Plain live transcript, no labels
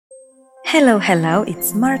Hello,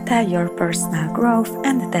 it's Marta, your personal growth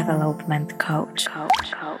and development coach.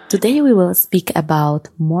 Today we will speak about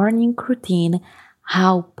morning routine,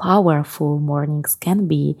 how powerful mornings can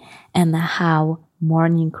be, and how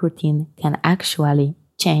morning routine can actually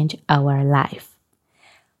change our life.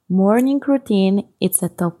 Morning routine, it's a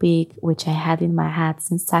topic which I had in my head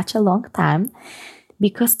since such a long time,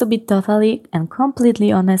 because to be totally and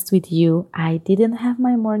completely honest with you, I didn't have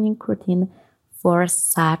my morning routine for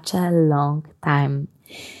such a long time.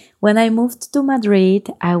 When I moved to Madrid,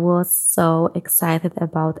 I was so excited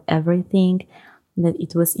about everything that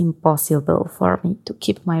it was impossible for me to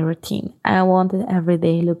keep my routine. I wanted every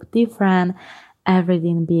day look different,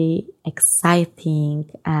 everything be exciting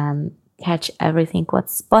and catch everything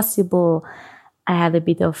what's possible. I had a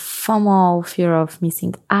bit of FOMO, fear of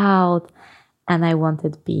missing out, and I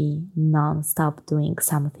wanted to be non-stop doing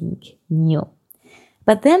something new.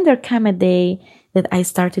 But then there came a day that I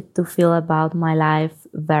started to feel about my life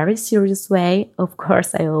very serious way. Of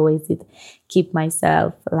course, I always did keep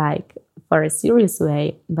myself for a serious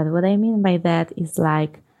way. But what I mean by that is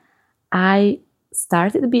I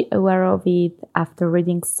started to be aware of it after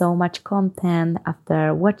reading so much content,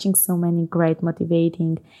 after watching so many great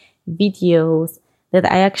motivating videos,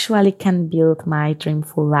 that I actually can build my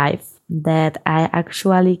dreamful life, that I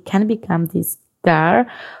actually can become this girl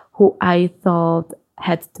who I thought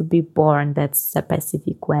had to be born that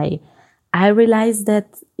specific way. I realized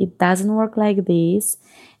that it doesn't work like this.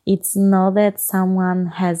 It's not that someone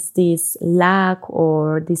has this luck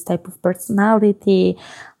or this type of personality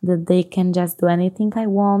that they can just do anything I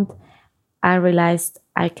want. I realized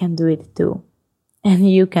I can do it too. And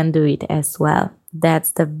you can do it as well.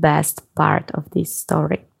 That's the best part of this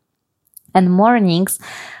story. And mornings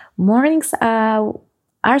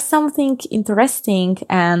are something interesting,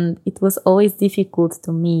 and it was always difficult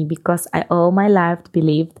to me because I all my life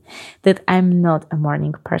believed that I'm not a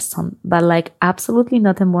morning person, but absolutely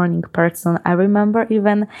not a morning person. I remember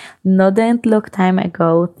even not that long time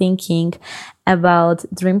ago thinking about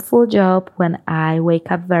dreamful job when I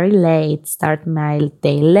wake up very late, start my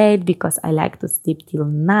day late because I like to sleep till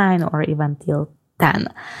 9 or even till 10.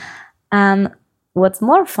 And what's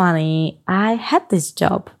more funny, I had this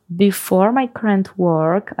job before my current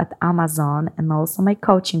work at Amazon and also my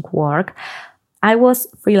coaching work. I was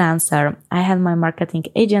freelancer. I had my marketing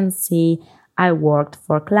agency. I worked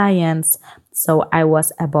for clients. So I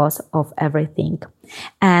was a boss of everything.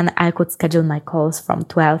 And I could schedule my calls from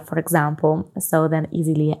 12, for example. So then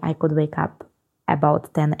easily I could wake up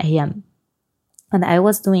about 10 a.m. And I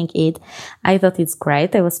was doing it. I thought it's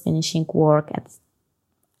great. I was finishing work at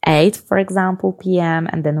 8, for example, p.m.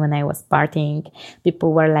 And then when I was partying,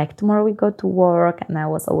 people were like, tomorrow we go to work. And I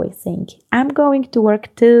was always saying, I'm going to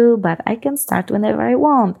work too, but I can start whenever I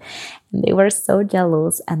want. And they were so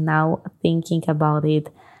jealous. And now thinking about it,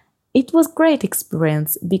 it was great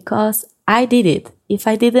experience because I did it. If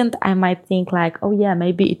I didn't, I might think oh yeah,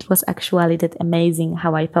 maybe it was actually that amazing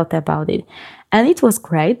how I thought about it. And it was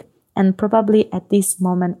great. And probably at this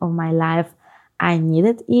moment of my life, I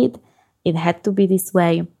needed it. It had to be this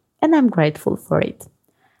way, and I'm grateful for it.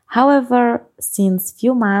 However, since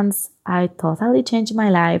few months, I totally changed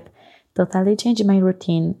my life, totally changed my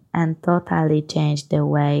routine, and totally changed the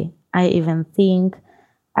way I even think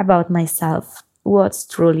about myself, what's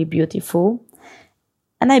truly beautiful.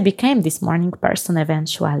 And I became this morning person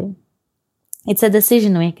eventually. It's a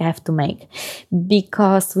decision we have to make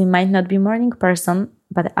because we might not be morning person,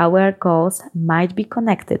 but our goals might be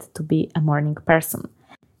connected to be a morning person.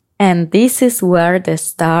 And this is where the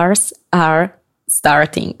stars are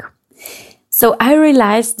starting. So I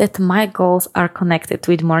realized that my goals are connected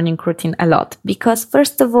with morning routine a lot because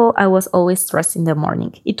first of all, I was always stressed in the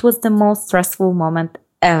morning. It was the most stressful moment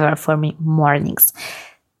ever for me, mornings.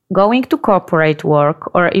 Going to corporate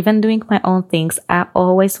work or even doing my own things, I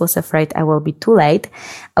always was afraid I will be too late.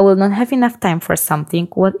 I will not have enough time for something.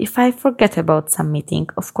 What if I forget about some meeting?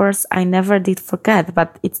 Of course, I never did forget,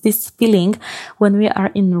 but it's this feeling when we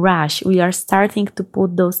are in rush, we are starting to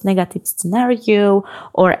put those negative scenario,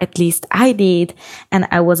 or at least I did. And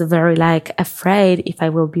I was very afraid if I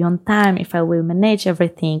will be on time, if I will manage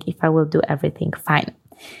everything, if I will do everything fine.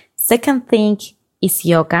 Second thing is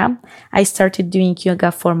yoga. I started doing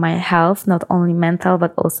yoga for my health, not only mental,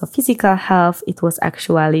 but also physical health. It was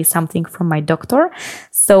actually something from my doctor.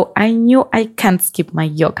 So I knew I can't skip my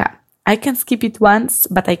yoga. I can skip it once,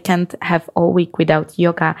 but I can't have all week without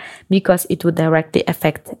yoga because it would directly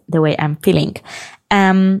affect the way I'm feeling.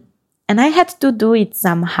 And I had to do it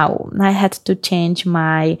somehow. I had to change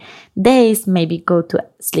my days, maybe go to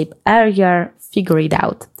sleep earlier, figure it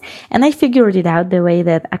out. And I figured it out the way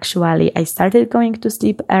that actually I started going to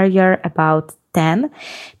sleep earlier, about 10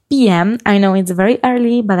 p.m. I know it's very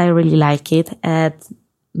early, but I really like it. At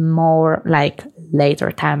more like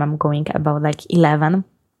later time, I'm going about like 11.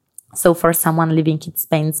 So for someone living in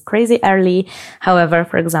Spain, it's crazy early. However,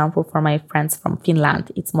 for example, for my friends from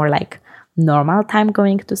Finland, it's more like normal time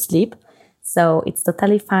going to sleep. So it's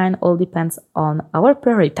totally fine. All depends on our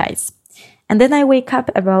priorities. And then I wake up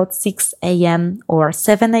about 6 a.m. or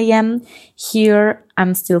 7 a.m. Here,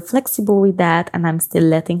 I'm still flexible with that, and I'm still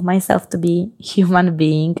letting myself to be human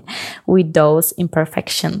being with those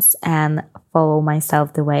imperfections and follow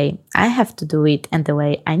myself the way I have to do it and the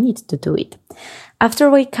way I need to do it. After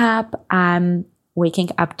wake up, I'm waking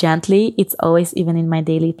up gently. It's always, even in my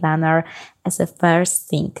daily planner, as a first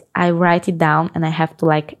thing. I write it down and I have to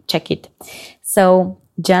like check it. So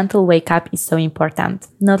gentle wake up is so important.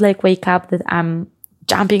 Not like wake up that I'm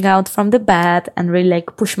jumping out from the bed and really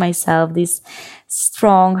like push myself this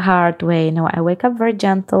strong, hard way. No, I wake up very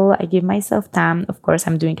gentle. I give myself time. Of course,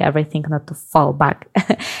 I'm doing everything not to fall back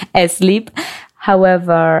asleep.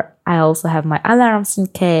 However, I also have my alarms in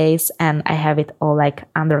case, and I have it all like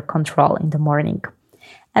under control in the morning.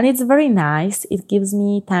 And it's very nice. It gives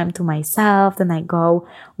me time to myself. Then I go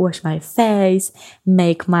wash my face,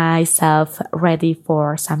 make myself ready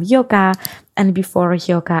for some yoga. And before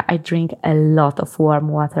yoga, I drink a lot of warm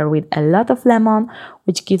water with a lot of lemon,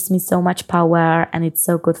 which gives me so much power, and it's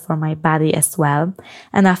so good for my body as well.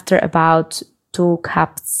 And after about 2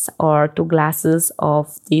 cups or 2 glasses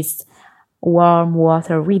of this warm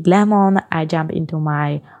water with lemon, I jump into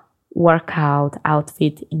my workout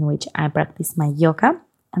outfit in which I practice my yoga.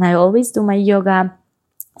 And I always do my yoga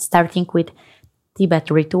starting with Tibet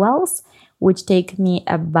rituals, which take me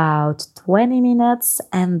about 20 minutes.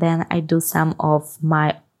 And then I do some of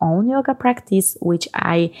my own yoga practice, which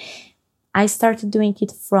I started doing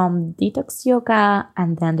it from detox yoga.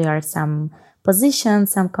 And then there are some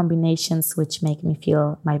positions, some combinations which make me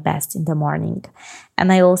feel my best in the morning. And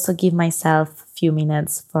I also give myself a few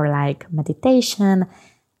minutes for like meditation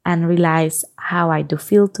and realize how I do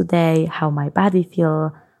feel today, how my body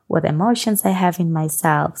feel, what emotions I have in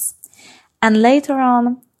myself. And later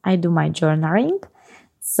on, I do my journaling.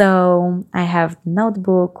 So I have a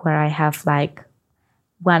notebook where I have like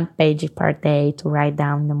 1 page per day to write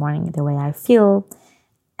down in the morning the way I feel.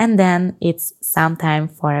 And then it's some time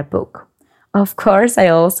for a book. Of course, I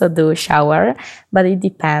also do shower, but it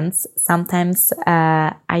depends. Sometimes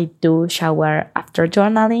I do shower after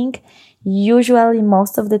journaling. Usually,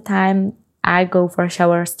 most of the time, I go for a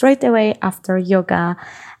shower straight away after yoga.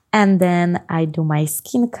 And then I do my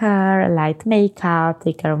skincare, light makeup,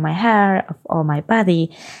 take care of my hair, of all my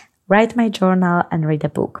body, write my journal, and read a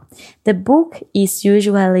book. The book is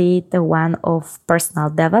usually the one of personal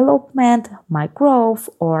development, my growth,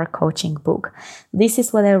 or coaching book. This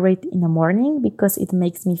is what I read in the morning because it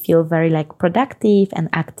makes me feel very like productive and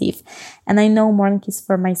active. And I know morning is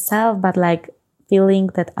for myself, but like feeling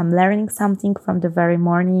that I'm learning something from the very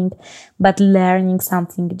morning, but learning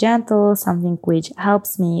something gentle, something which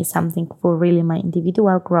helps me, something for really my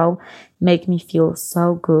individual growth, make me feel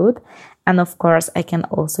so good. And of course, I can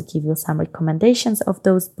also give you some recommendations of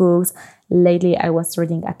those books. Lately, I was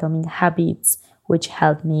reading Atomic Habits, which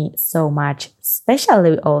helped me so much,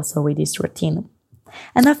 especially also with this routine.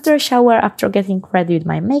 And after a shower, after getting ready with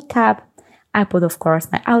my makeup, I put, of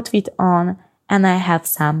course, my outfit on, and I have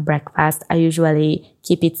some breakfast. I usually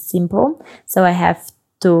keep it simple. So I have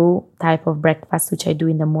 2 types of breakfast, which I do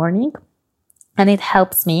in the morning. And it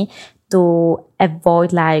helps me to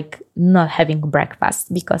avoid like not having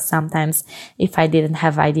breakfast, because sometimes if I didn't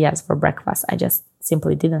have ideas for breakfast, I just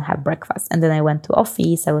simply didn't have breakfast. And then I went to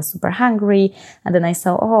office, I was super hungry. And then I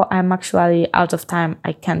saw, oh, I'm actually out of time.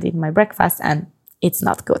 I can't eat my breakfast, and it's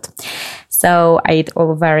not good. So I eat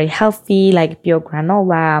all very healthy, like pure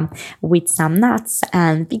granola with some nuts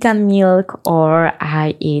and vegan milk, or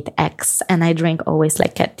I eat eggs, and I drink always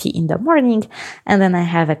like a tea in the morning, and then I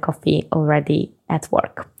have a coffee already at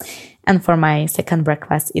work. And for my second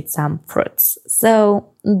breakfast, it's some fruits. So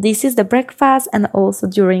this is the breakfast, and also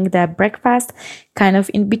during the breakfast, kind of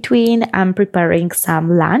in between, I'm preparing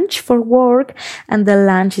some lunch for work, and the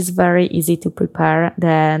lunch is very easy to prepare,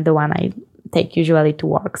 the one I take usually to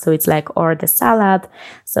work. So it's like, or the salad,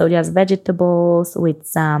 so just vegetables with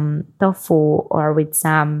some tofu or with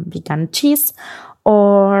some vegan cheese,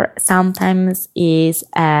 or sometimes is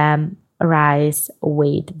rice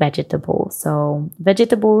with vegetables. So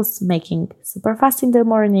vegetables making super fast in the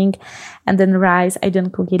morning, and then rice, I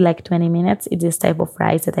don't cook it like 20 minutes. It's this type of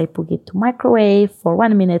rice that I put it to microwave for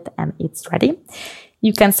 1 minute and it's ready.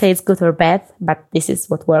 You can say it's good or bad, but this is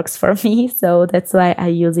what works for me. So that's why I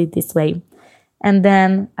use it this way. And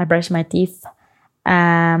then I brush my teeth,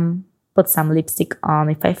 put some lipstick on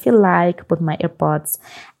if I feel like, put my AirPods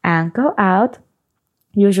and go out.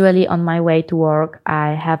 Usually on my way to work,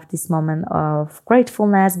 I have this moment of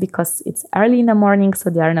gratefulness because it's early in the morning, so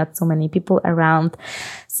there are not so many people around.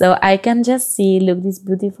 So I can just look this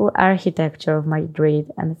beautiful architecture of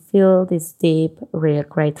Madrid and feel this deep, real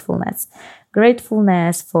gratefulness.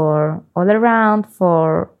 Gratefulness for all around,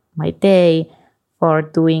 for my day, for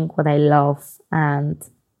doing what I love and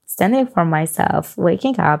standing for myself,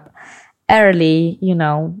 waking up early,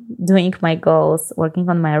 doing my goals, working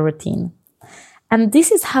on my routine. And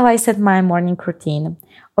this is how I set my morning routine.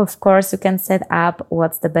 Of course, you can set up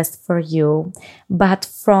what's the best for you. But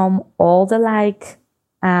from all the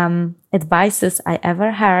advices I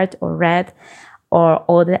ever heard or read, or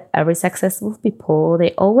all the every successful people,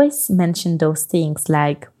 they always mention those things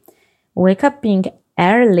like wake up being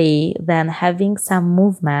early, then having some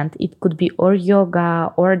movement. It could be or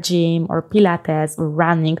yoga or gym or Pilates or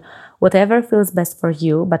running, whatever feels best for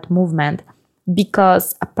you, but movement.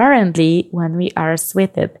 Because apparently when we are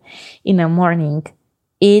sweated in the morning,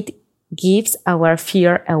 it gives our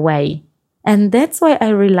fear away. And that's why I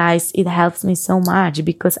realized it helps me so much,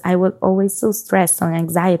 because I was always so stressed and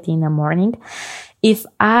anxiety in the morning. If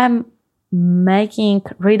I'm making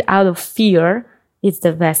rid out of fear, it's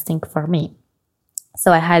the best thing for me.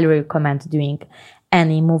 So I highly recommend doing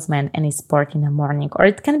any movement, any sport in the morning, or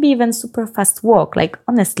it can be even super fast walk. Like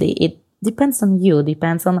honestly, it depends on you,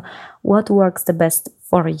 depends on what works the best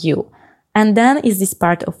for you. And then is this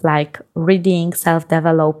part of reading,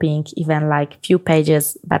 self-developing, even few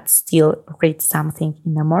pages, but still read something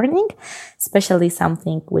in the morning, especially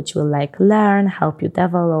something which will learn, help you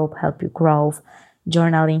develop, help you grow.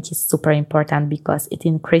 Journaling is super important because it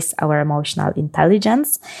increases our emotional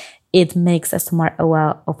intelligence. It makes us more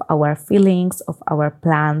aware of our feelings, of our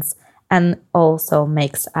plans, and also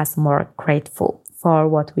makes us more grateful for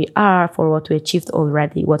what we are, for what we achieved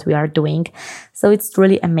already, what we are doing. So it's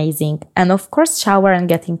really amazing. And of course, shower and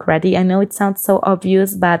getting ready. I know it sounds so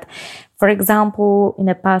obvious, but for example, in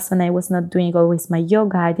the past when I was not doing always my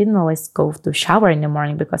yoga, I didn't always go to shower in the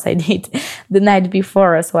morning because I did the night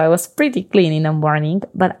before. So I was pretty clean in the morning,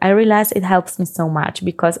 but I realized it helps me so much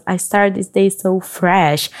because I start this day so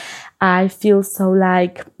fresh. I feel so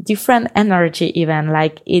different energy even,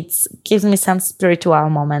 it gives me some spiritual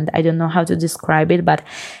moment. I don't know how to describe it, but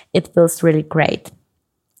it feels really great.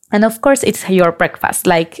 And of course, it's your breakfast.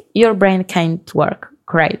 Your brain can't work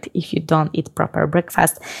great if you don't eat proper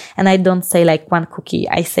breakfast. And I don't say one cookie.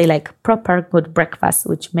 I say proper good breakfast,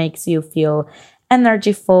 which makes you feel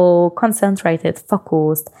energyful, concentrated,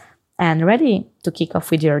 focused, and ready to kick off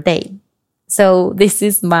with your day. So this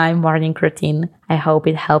is my morning routine. I hope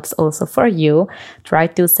it helps also for you. Try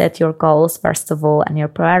to set your goals, first of all, and your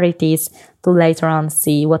priorities to later on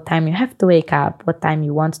see what time you have to wake up, what time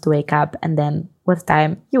you want to wake up, and then what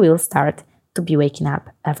time you will start to be waking up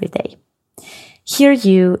every day. Hear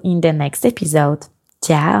you in the next episode.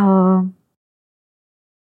 Ciao!